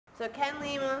So Ken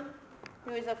Lima,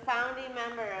 who is a founding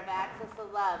member of Access to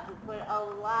Love, who put a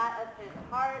lot of his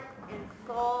heart and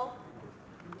soul.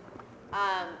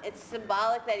 It's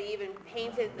symbolic that he even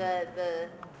painted the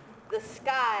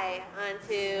sky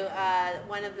onto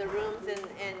one of the rooms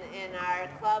in our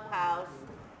clubhouse.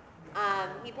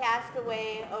 He passed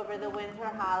away over the winter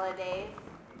holidays.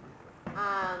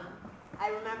 I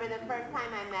remember the first time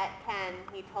I met Ken,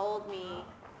 he told me,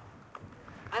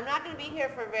 I'm not going to be here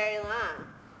for very long.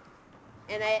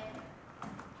 And I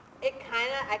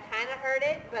kind of heard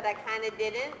it, but I kind of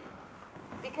didn't,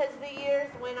 because the years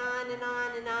went on and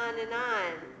on and on and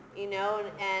on, you know,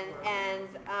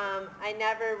 and I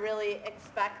never really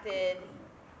expected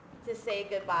to say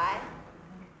goodbye.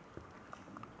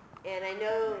 And I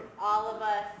know all of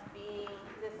us being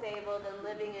disabled and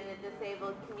living in a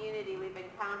disabled community, we've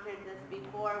encountered this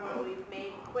before, where we've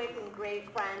made quick and great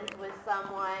friends with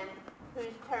someone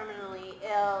who's terminally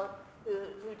ill,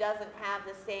 who doesn't have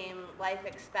the same life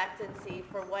expectancy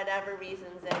for whatever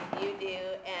reasons as you do,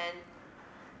 and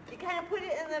you kind of put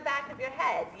it in the back of your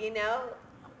head, you know?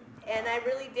 And I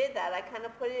really did that. I kind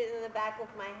of put it in the back of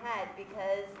my head,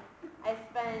 because I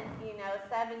spent,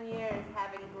 7 years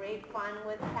having great fun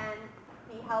with Ken.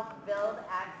 He helped build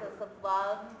Access of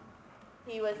Love.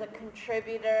 He was a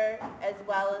contributor as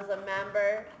well as a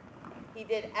member. He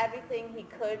did everything he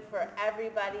could for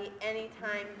everybody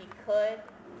anytime he could.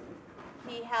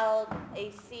 He held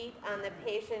a seat on the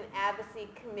Patient Advocacy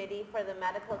Committee for the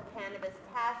Medical Cannabis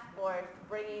Task Force,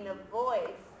 bringing a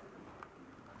voice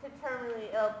to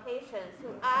terminally ill patients who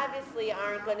obviously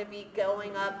aren't going to be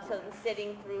going up to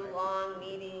sitting through long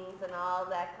meetings and all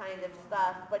that kind of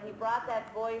stuff, but he brought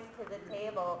that voice to the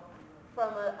table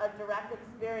from a direct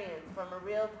experience, from a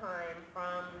real time,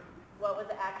 from what was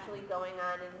actually going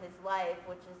on in his life,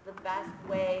 which is the best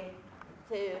way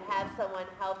to have someone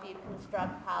help you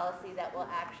construct policy that will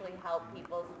actually help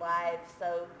people's lives.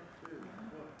 So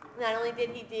not only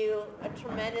did he do a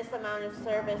tremendous amount of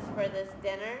service for this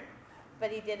dinner,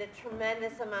 but he did a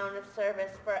tremendous amount of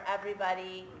service for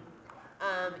everybody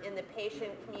in the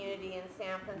patient community in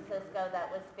San Francisco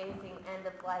that was facing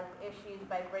end-of-life issues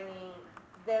by bringing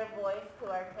their voice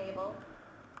to our table.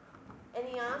 And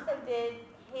he also did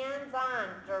hands-on,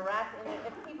 direct, and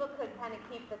if people could kind of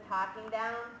keep the talking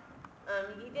down,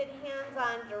 he did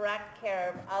hands-on direct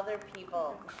care of other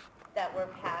people that were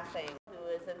passing, who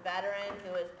was a veteran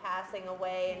who was passing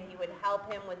away, and he would help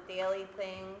him with daily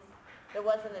things. There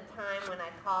wasn't a time when I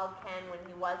called Ken when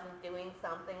he wasn't doing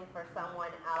something for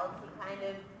someone else. He kind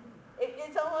of,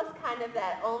 it's almost kind of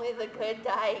that only the good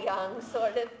die young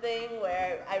sort of thing,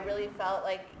 where I really felt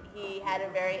like he had a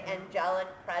very angelic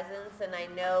presence, and I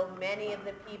know many of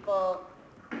the people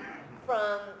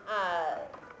from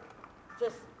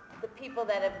just the people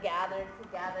that have gathered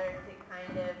together to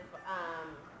kind of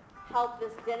help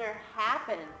this dinner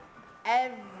happen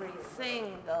every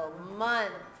single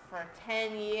month for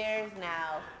 10 years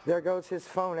now. There goes his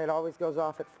phone. It always goes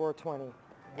off at 4:20.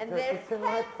 And there's Ken's phone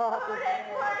at 4:20.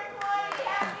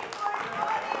 Happy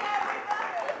 4:20, everybody.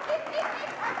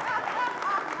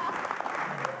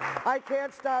 I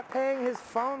can't stop paying his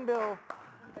phone bill.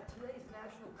 Today's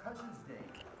National Cousins Day.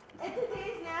 And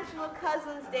today's National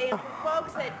Cousins Day, and for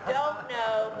folks that don't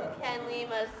know who Ken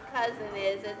Lima's cousin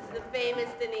is, it's the famous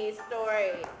Denise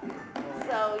Dorey.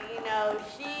 So,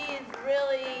 she is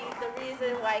really the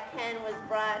reason why Ken was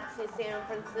brought to San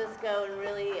Francisco and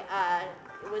really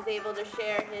was able to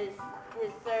share his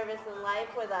service and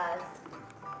life with us.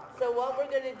 So what we're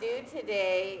going to do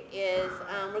today is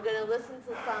we're going to listen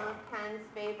to some of Ken's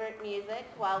favorite music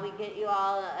while we get you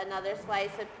all another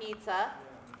slice of pizza.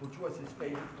 Which was his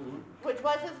favorite food? Which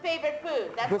was his favorite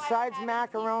food. That's besides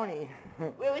macaroni.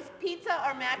 It was pizza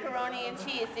or macaroni and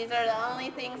cheese. These are the only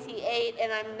things he ate,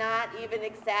 and I'm not even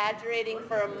exaggerating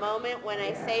for a moment when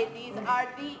I say these are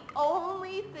the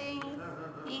only things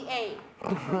he ate.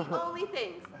 The only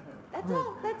things. That's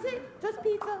all. That's it. Just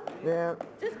pizza. Yeah.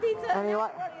 Just pizza and And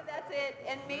macaroni. That's it.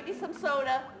 And maybe some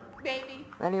soda. Maybe.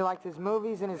 And he liked his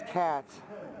movies and his cats.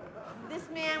 This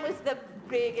man was the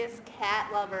biggest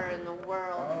cat lover in the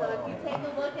world. So if you take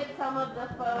a look at some of the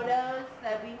photos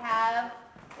that we have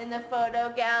in the photo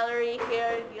gallery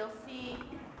here, you'll see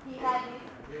he had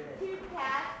these two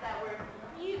cats that were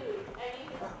huge. I mean,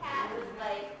 this cat was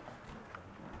like,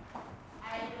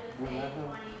 I'm going to say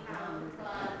 20 pounds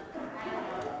plus. I don't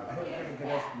know. Huge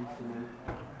cat.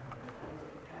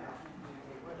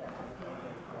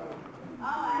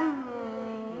 Oh,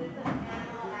 absolutely. He was an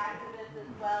animal activist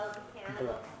as well as a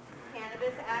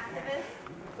cannabis activist,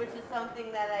 which is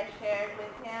something that I shared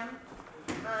with him.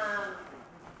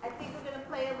 I think we're going to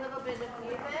play a little bit of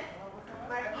music.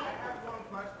 Marquis? I have one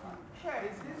question. Sure.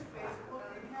 Is his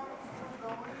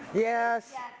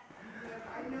Yes. Yes.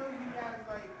 I know he has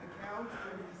like accounts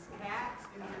for his cats,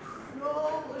 and they're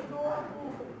so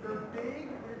adorable.